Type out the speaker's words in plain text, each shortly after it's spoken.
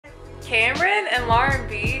Cameron and Lauren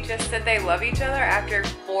B just said they love each other after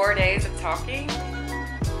 4 days of talking.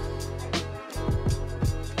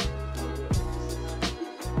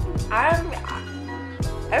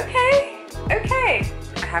 Okay.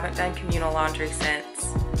 I haven't done communal laundry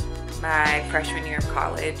since my freshman year of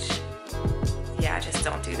college. Yeah, just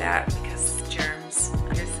don't do that because germs.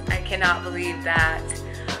 I cannot believe that.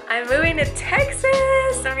 I'm moving to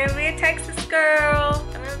Texas. I'm gonna be a Texas girl.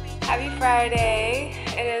 Happy Friday.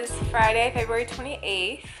 It is Friday, February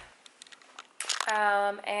 28th.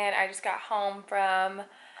 And I just got home from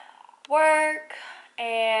work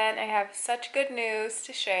and I have such good news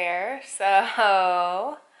to share. So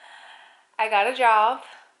I got a job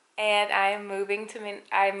and I'm moving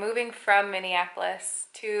from Minneapolis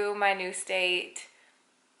to my new state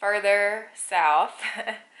further south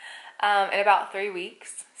in about 3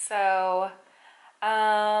 weeks. So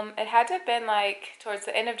it had to have been like towards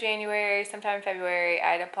the end of January, sometime in February.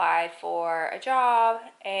 I'd applied for a job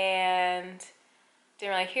and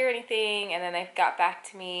didn't really hear anything, and then they got back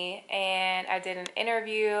to me and I did an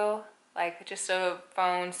interview, like just a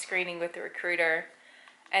phone screening with the recruiter,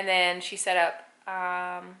 and then she set up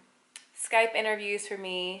Skype interviews for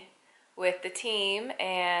me with the team,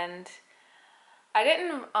 and I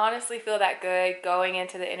didn't honestly feel that good going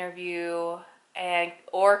into the interview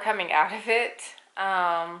or coming out of it.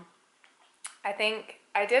 I think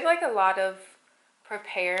I did like a lot of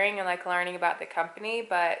preparing and like learning about the company,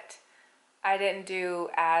 but I didn't do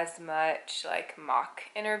as much like mock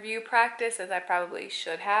interview practice as I probably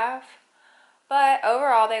should have. But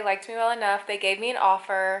overall, they liked me well enough. They gave me an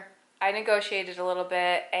offer. I negotiated a little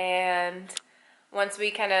bit, and once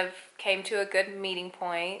we kind of came to a good meeting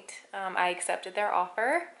point, I accepted their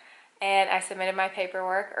offer and I submitted my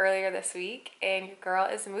paperwork earlier this week, and your girl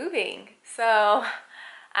is moving. So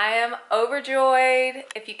I am overjoyed.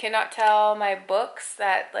 If you cannot tell, my books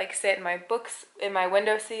that like sit in my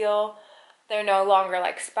windowsill, they're no longer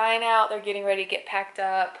like spine out. They're getting ready to get packed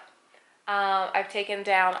up. I've taken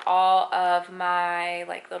down all of my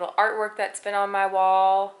like little artwork that's been on my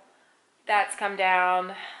wall. That's come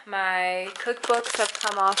down. My cookbooks have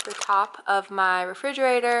come off the top of my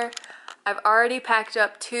refrigerator. I've already packed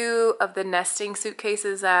up 2 of the nesting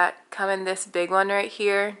suitcases that come in this big one right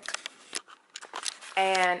here.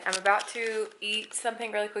 And I'm about to eat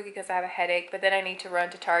something really quick because I have a headache, but then I need to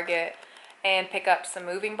run to Target and pick up some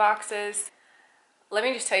moving boxes. Let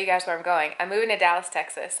me just tell you guys where I'm going. I'm moving to Dallas,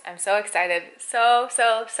 Texas. I'm so excited. So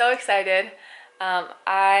excited.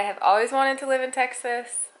 I have always wanted to live in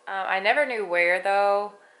Texas. I never knew where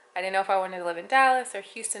though. I didn't know if I wanted to live in Dallas or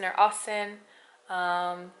Houston or Austin.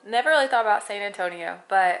 Never really thought about San Antonio,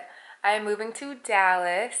 but I am moving to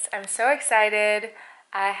Dallas. I'm so excited.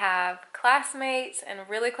 I have classmates and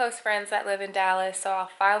really close friends that live in Dallas, so I'll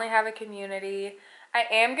finally have a community. I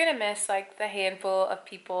am gonna miss like the handful of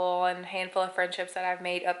people and handful of friendships that I've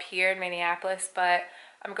made up here in Minneapolis, but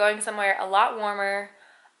I'm going somewhere a lot warmer,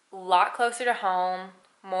 a lot closer to home,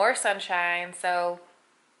 more sunshine. So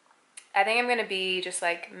I think I'm gonna be just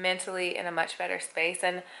like mentally in a much better space,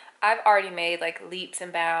 and I've already made like leaps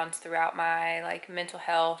and bounds throughout my like mental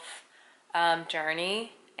health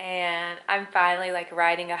journey, and I'm finally like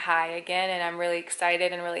riding a high again, and I'm really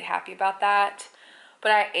excited and really happy about that.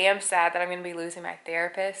 But I am sad that I'm going to be losing my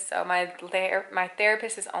therapist. So my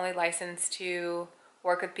therapist is only licensed to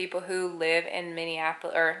work with people who live in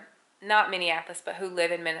Minneapolis, or not Minneapolis, but who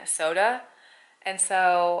live in Minnesota. And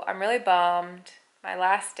so I'm really bummed. My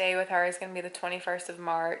last day with her is going to be the 21st of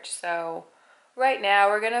March. So right now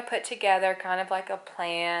we're going to put together kind of like a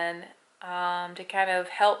plan to kind of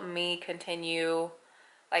help me continue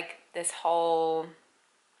like this whole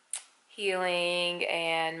healing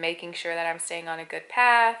and making sure that I'm staying on a good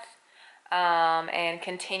path, and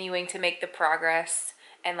continuing to make the progress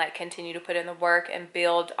and like continue to put in the work and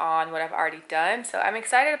build on what I've already done. So I'm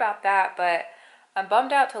excited about that, but I'm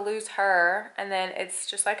bummed out to lose her. And then it's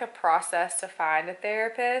just like a process to find a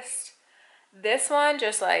therapist. This one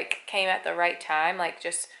just like came at the right time, like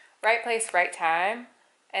just right place, right time.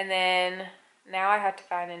 And then now I have to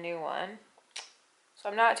find a new one. So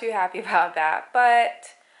I'm not too happy about that,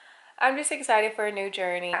 but I'm just excited for a new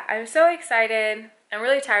journey. I'm so excited. I'm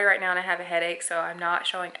really tired right now and I have a headache, so I'm not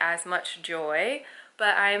showing as much joy,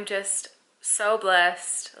 but I'm just so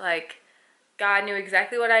blessed. Like, God knew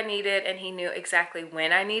exactly what I needed and he knew exactly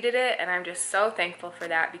when I needed it, and I'm just so thankful for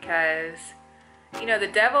that, because you know, the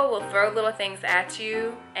devil will throw little things at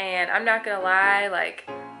you, and I'm not gonna lie, like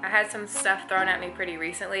I had some stuff thrown at me pretty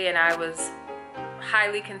recently and I was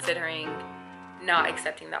highly considering not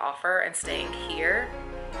accepting the offer and staying here.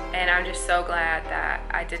 And I'm just so glad that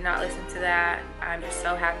I did not listen to that. I'm just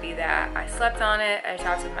so happy that I slept on it. I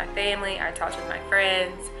talked with my family, I talked with my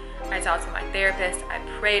friends, I talked to my therapist, I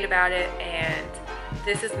prayed about it, and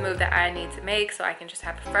this is the move that I need to make so I can just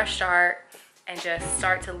have a fresh start and just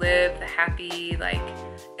start to live the happy, like,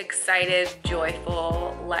 excited,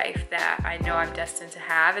 joyful life that I know I'm destined to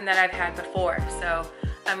have and that I've had before. So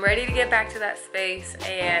I'm ready to get back to that space,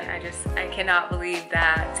 and I cannot believe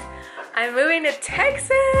that I'm moving to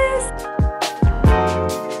Texas.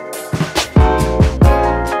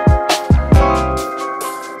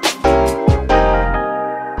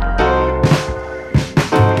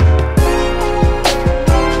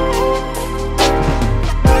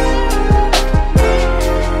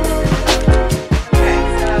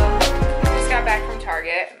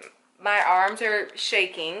 My arms are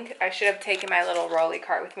shaking. I should have taken my little rolly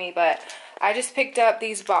cart with me, but I just picked up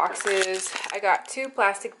these boxes. I got 2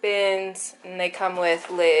 plastic bins, and they come with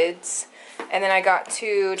lids. And then I got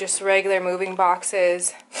 2 just regular moving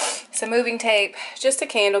boxes, some moving tape, just a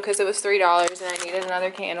candle because it was $3, and I needed another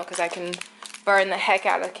candle because I can burn the heck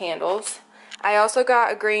out of candles. I also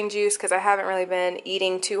got a green juice because I haven't really been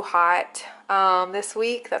eating too hot this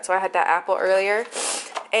week. That's why I had that apple earlier.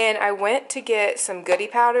 And I went to get some goodie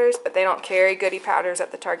powders, but they don't carry goodie powders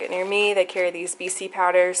at the Target near me. They carry these BC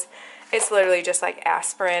powders. It's literally just like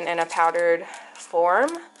aspirin in a powdered form.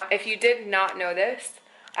 If you did not know this,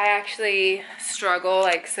 I actually struggle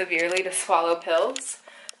like severely to swallow pills.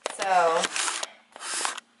 So,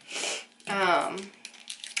 I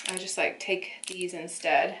just like take these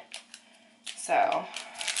instead. So,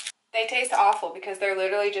 they taste awful because they're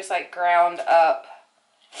literally just like ground up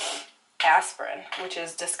aspirin, which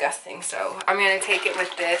is disgusting. So I'm gonna take it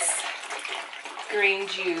with this green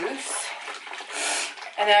juice,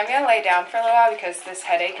 and then I'm gonna lay down for a little while because this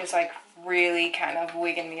headache is like really kind of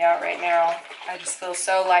wigging me out right now. I just feel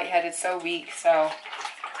so lightheaded, so weak. So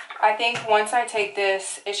I think once I take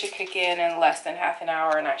this, it should kick in less than half an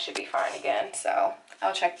hour and I should be fine again. So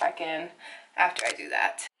I'll check back in after I do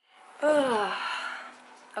that.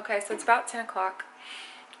 Okay, so it's about 10 o'clock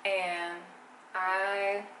and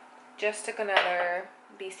I just took another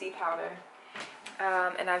BC powder,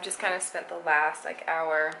 and I've just kind of spent the last like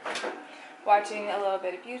hour watching a little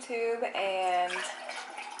bit of YouTube and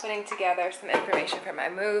putting together some information for my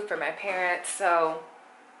move, for my parents. So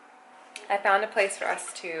I found a place for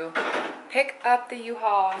us to pick up the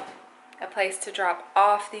U-Haul, a place to drop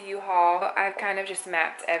off the U-Haul. I've kind of just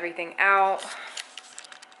mapped everything out,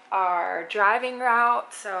 our driving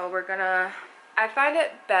route, so we're gonna, I find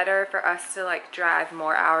it better for us to like drive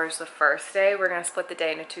more hours the first day. We're gonna split the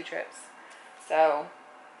day into 2 trips. So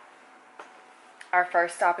our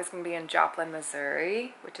first stop is gonna be in Joplin,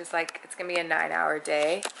 Missouri, which is like, it's gonna be a 9-hour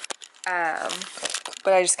day.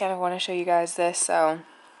 But I just kind of want to show you guys this. So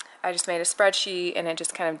I just made a spreadsheet, and it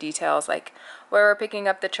just kind of details like where we're picking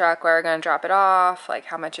up the truck, where we're gonna drop it off, like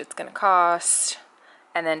how much it's gonna cost,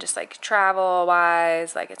 and then just like travel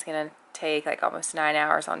wise, like it's gonna take like almost 9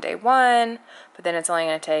 hours on day 1, but then it's only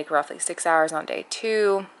going to take roughly 6 hours on day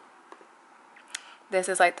 2. This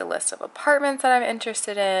is like the list of apartments that I'm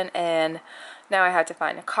interested in, and now I have to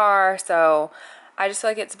find a car. So I just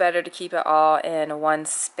feel like it's better to keep it all in one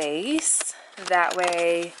space. That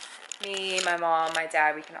way me, my mom, my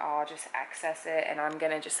dad, we can all just access it, and I'm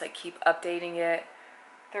gonna just like keep updating it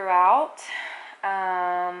throughout,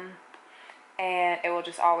 and it will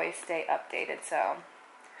just always stay updated. So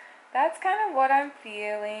that's kind of what I'm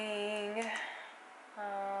feeling.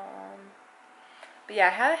 But yeah,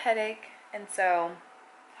 I had a headache, and so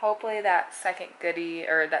hopefully that second goodie,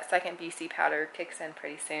 or that second BC powder, kicks in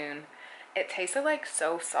pretty soon. It tasted like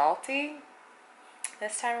so salty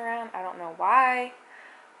this time around. I don't know why,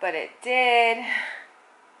 but it did.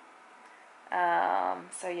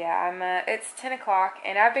 So yeah, it's 10 o'clock,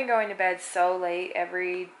 and I've been going to bed so late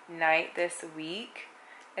every night this week.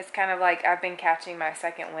 It's kind of like I've been catching my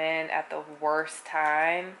second wind at the worst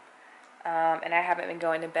time, and I haven't been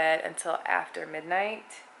going to bed until after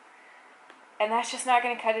midnight, and that's just not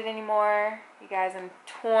going to cut it anymore. You guys, I'm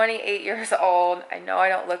 28 years old. I know I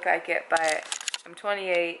don't look like it, but I'm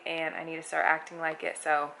 28, and I need to start acting like it.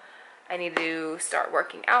 So I need to start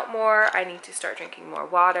working out more. I need to start drinking more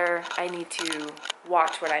water. I need to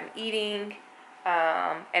watch what I'm eating.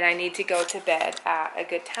 And I need to go to bed at a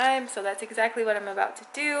good time. So that's exactly what I'm about to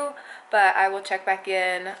do. But I will check back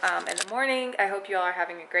in the morning. I hope you all are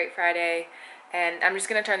having a great Friday. And I'm just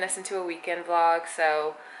going to turn this into a weekend vlog.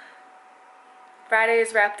 So Friday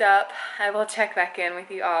is wrapped up. I will check back in with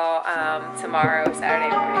you all tomorrow, Saturday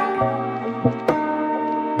morning.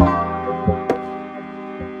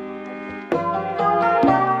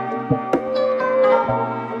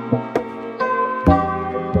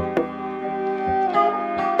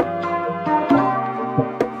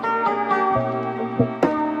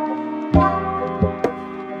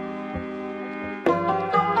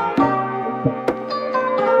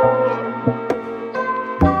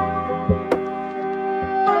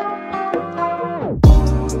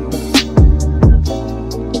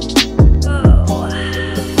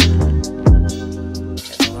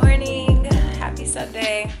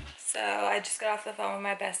 off the phone with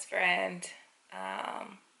my best friend.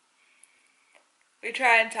 We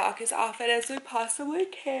try and talk as often as we possibly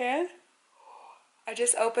can. I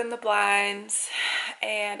just opened the blinds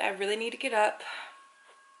and I really need to get up.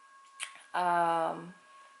 I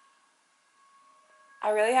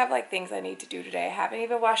really have like things I need to do today. I haven't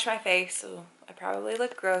even washed my face, so I probably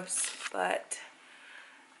look gross, but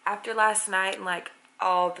after last night and like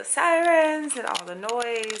all the sirens and all the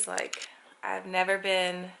noise, like I've never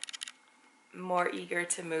been more eager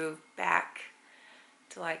to move back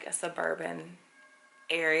to like a suburban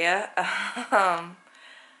area. I'm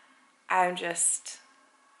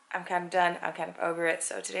kind of done. I'm kind of over it.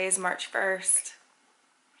 So today is March 1st.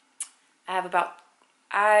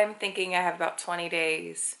 I'm thinking I have about 20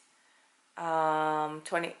 days,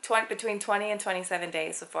 between 20 and 27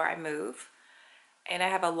 days before I move. And I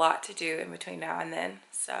have a lot to do in between now and then.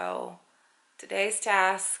 So today's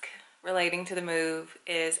task relating to the move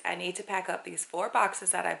is I need to pack up these 4 boxes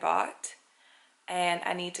that I bought. And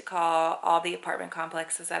I need to call all the apartment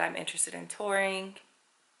complexes that I'm interested in touring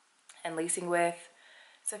and leasing with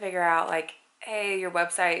to figure out like, hey, your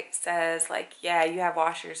website says like, yeah, you have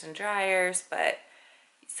washers and dryers, but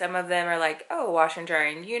some of them are like, oh, washer and dryer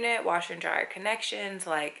unit, washer and dryer connections.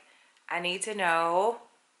 Like, I need to know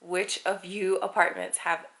which of you apartments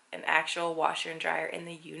have an actual washer and dryer in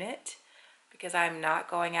the unit, because I'm not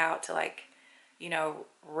going out to like, you know,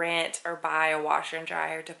 rent or buy a washer and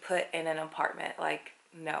dryer to put in an apartment. Like,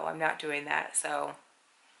 no, I'm not doing that. So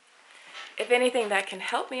if anything, that can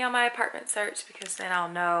help me on my apartment search, because then I'll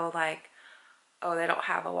know like, oh, they don't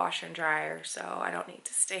have a washer and dryer, so I don't need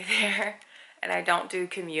to stay there. And I don't do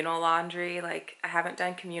communal laundry. Like, I haven't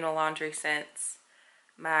done communal laundry since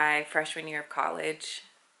my freshman year of college.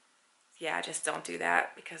 Yeah, I just don't do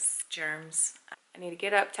that because germs. I need to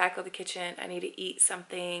get up, tackle the kitchen. I need to eat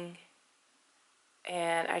something.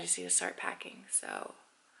 And I just need to start packing. So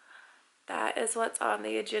that is what's on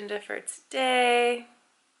the agenda for today.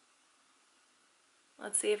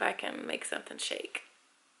 Let's see if I can make something shake.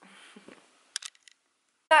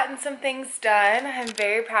 Gotten some things done. I'm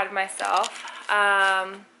very proud of myself.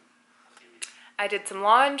 I did some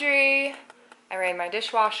laundry. I ran my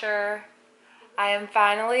dishwasher. I am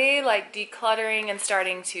finally like decluttering and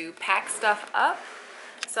starting to pack stuff up.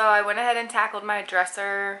 So I went ahead and tackled my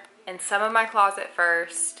dresser and some of my closet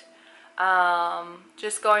first.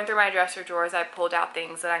 Just going through my dresser drawers, I pulled out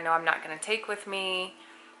things that I know I'm not going to take with me.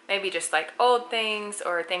 Maybe just like old things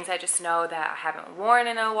or things I just know that I haven't worn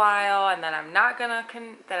in a while and that I'm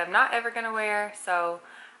not ever gonna wear. So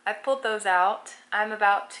I've pulled those out. I'm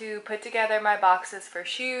about to put together my boxes for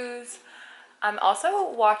shoes. I'm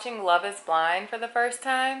also watching Love is Blind for the first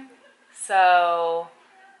time. So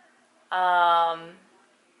I'm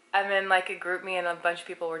in like a group, me and a bunch of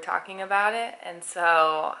people were talking about it, and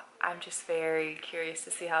so I'm just very curious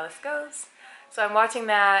to see how this goes. So I'm watching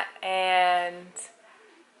that, and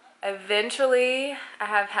eventually I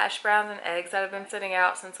have hash browns and eggs that have been sitting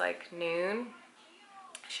out since like noon.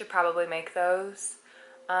 I should probably make those.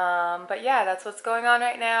 But yeah, that's what's going on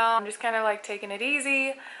right now. I'm just kind of like taking it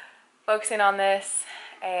easy, focusing on this,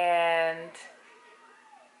 and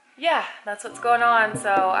yeah, that's what's going on. So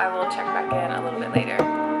I will check back in a little bit later.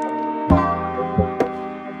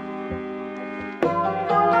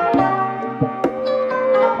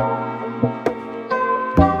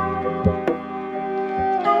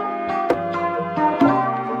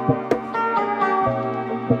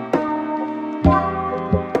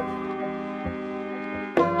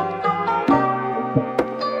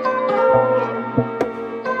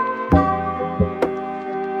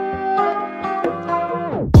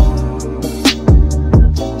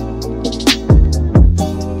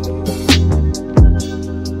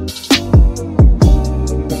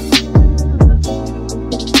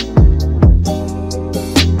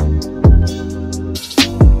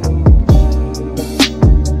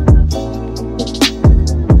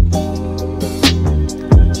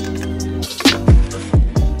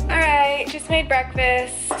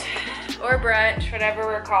 Breakfast or brunch, whatever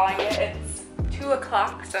we're calling it. It's 2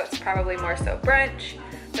 o'clock, so it's probably more so brunch.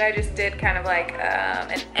 But I just did kind of like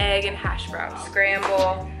an egg and hash brown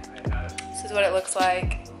scramble. This is what it looks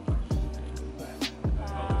like.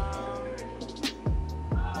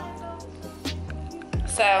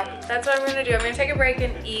 So that's what I'm gonna do. I'm gonna take a break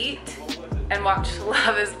and eat and watch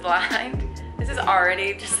Love is Blind. This is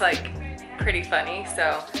already just like pretty funny.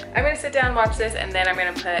 So I'm gonna sit down, watch this, and then I'm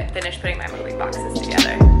gonna finish putting my moving boxes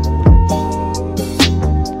together.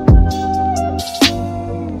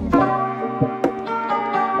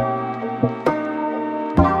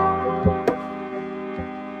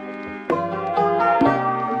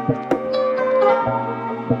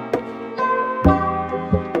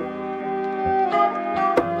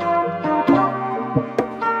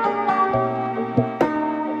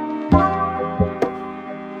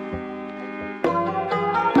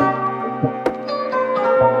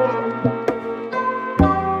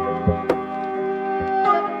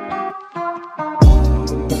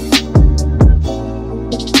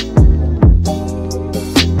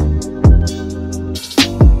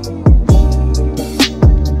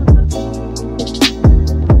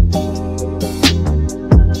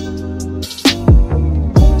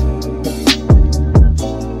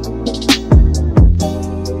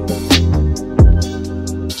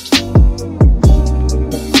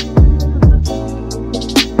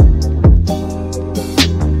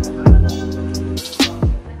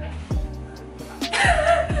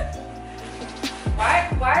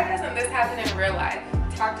 happen in real life.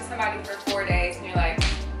 Talk to somebody for 4 days and you're like,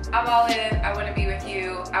 I'm all in, I want to be with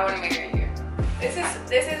you, I want to marry you. This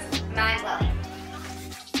is mind-blowing.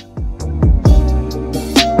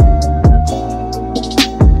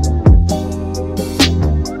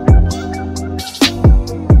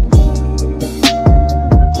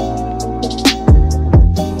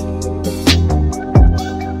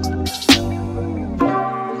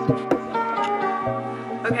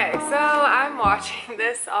 Okay, so I'm watching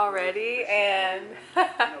this already, and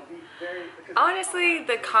honestly,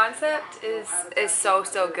 the concept is so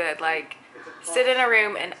good. Like, sit in a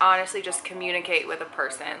room and honestly just communicate with a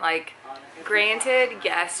person. Like, granted,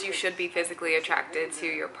 yes, you should be physically attracted to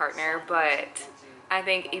your partner, but I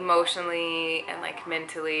think emotionally and like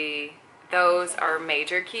mentally, those are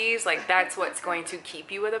major keys. Like, that's what's going to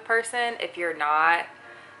keep you with a person if you're not.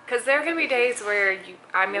 Because there are going to be days where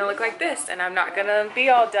I'm going to look like this and I'm not going to be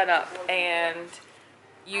all done up. And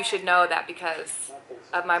you should know that because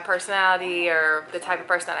of my personality or the type of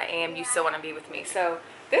person that I am, you still want to be with me. So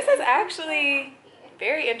this is actually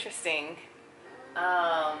very interesting.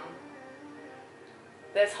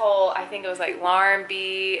 This whole, I think it was like Lauren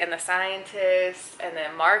B and the scientists, and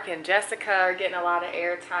then Mark and Jessica are getting a lot of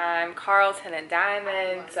airtime, Carlton and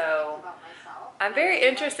Diamond. So I'm very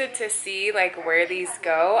interested to see like where these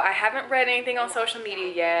go. I haven't read anything on social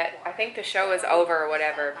media yet. I think the show is over or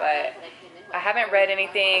whatever, but I haven't read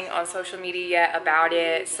anything on social media yet about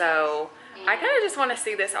it. So I kind of just want to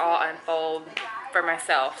see this all unfold for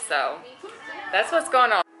myself. So that's what's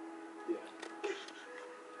going on.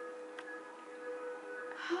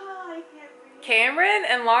 Cameron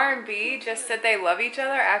and Lauren B just said they love each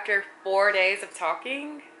other after 4 days of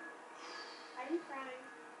talking. Are you crying?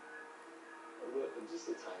 Just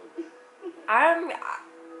a tiny bit. I'm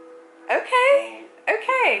okay.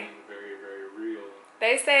 Okay. Very, very real.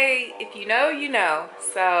 They say if you know, you know.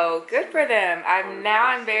 So good for them.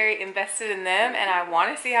 I'm very invested in them, and I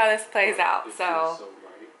want to see how this plays out. So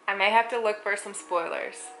I may have to look for some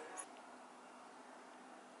spoilers.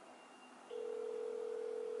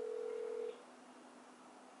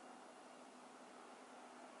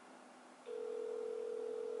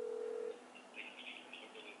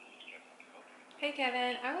 Hey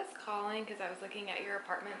Kevin, I was calling because I was looking at your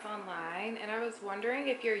apartments online, and I was wondering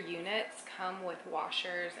if your units come with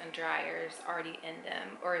washers and dryers already in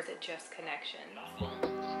them, or is it just connections?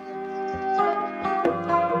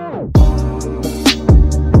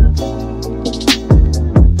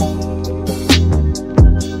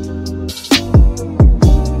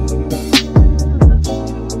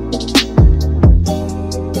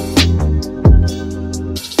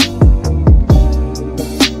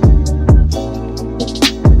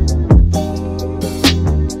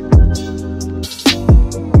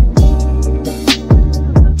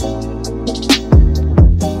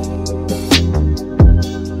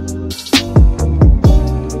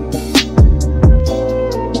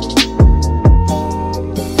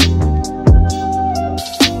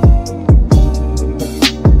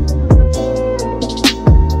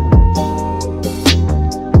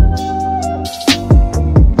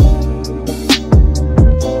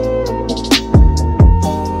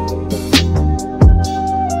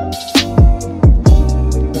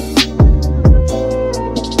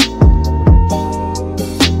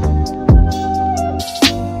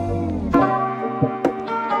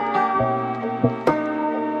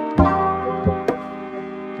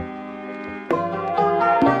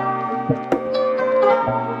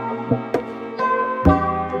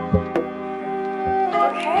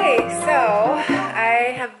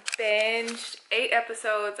 Binged 8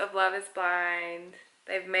 episodes of Love is Blind.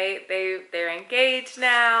 They're engaged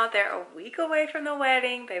now. They're a week away from the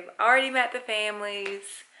wedding. They've already met the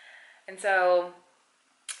families. And so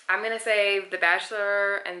I'm gonna save the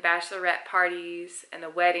bachelor and bachelorette parties and the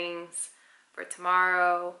weddings for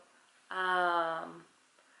tomorrow.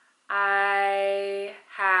 I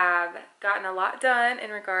have gotten a lot done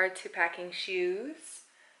in regard to packing shoes.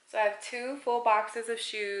 So I have 2 full boxes of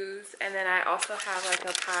shoes, and then I also have like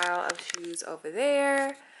a pile of shoes over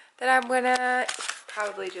there that I'm gonna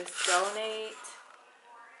probably just donate.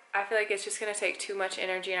 I feel like it's just gonna take too much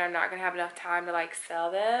energy and I'm not gonna have enough time to like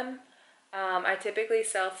sell them. I typically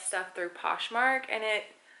sell stuff through Poshmark, and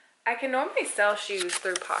I can normally sell shoes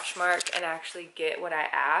through Poshmark and actually get what I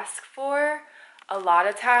ask for. A lot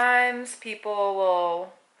of times people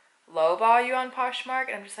will lowball you on Poshmark,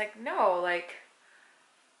 and I'm just like, no, like,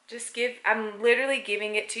 I'm literally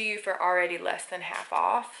giving it to you for already less than half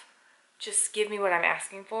off. Just give me what I'm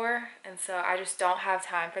asking for. And so I just don't have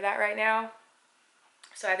time for that right now.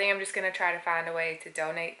 So I think I'm just going to try to find a way to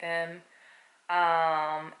donate them.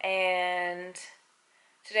 And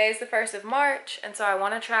Today is the 1st of March, and so I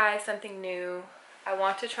want to try something new. I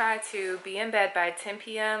want to try to be in bed by 10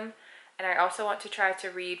 p.m. and I also want to try to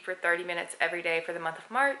read for 30 minutes every day for the month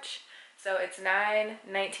of March. So it's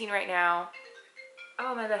 9:19 right now.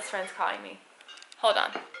 Oh, my best friend's calling me. Hold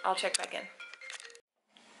on, I'll check back in.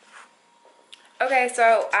 Okay,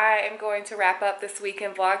 so I am going to wrap up this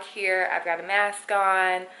weekend vlog here. I've got a mask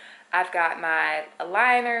on. I've got my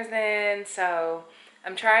aligners in. So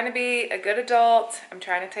I'm trying to be a good adult. I'm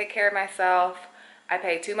trying to take care of myself. I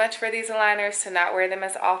paid too much for these aligners to not wear them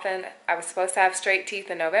as often. I was supposed to have straight teeth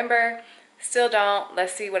in November. Still don't.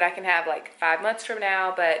 Let's see what I can have like 5 months from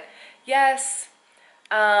now. But yes,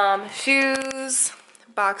 shoes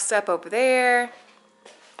boxed up over there.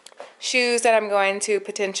 Shoes that I'm going to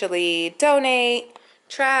potentially donate.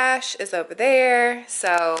 Trash is over there.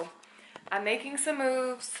 So I'm making some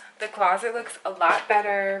moves. The closet looks a lot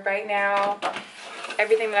better right now.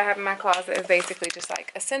 Everything that I have in my closet is basically just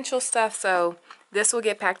like essential stuff. So this will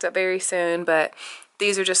get packed up very soon. But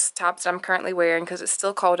these are just tops that I'm currently wearing because it's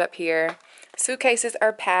still cold up here. Suitcases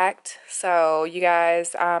are packed. So you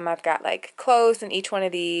guys, I've got like clothes in each one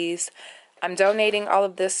of these. I'm donating all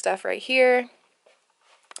of this stuff right here.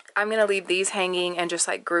 I'm going to leave these hanging and just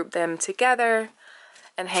like group them together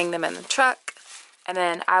and hang them in the truck. And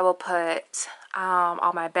then I will put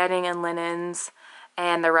all my bedding and linens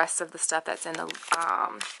and the rest of the stuff that's in the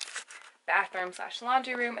bathroom /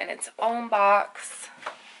 laundry room in its own box.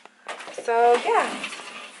 So yeah,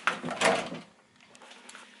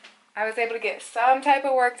 I was able to get some type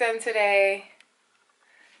of work done today.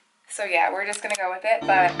 So yeah, we're just going to go with it.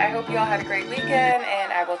 But I hope you all had a great weekend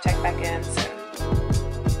and I will check back in soon.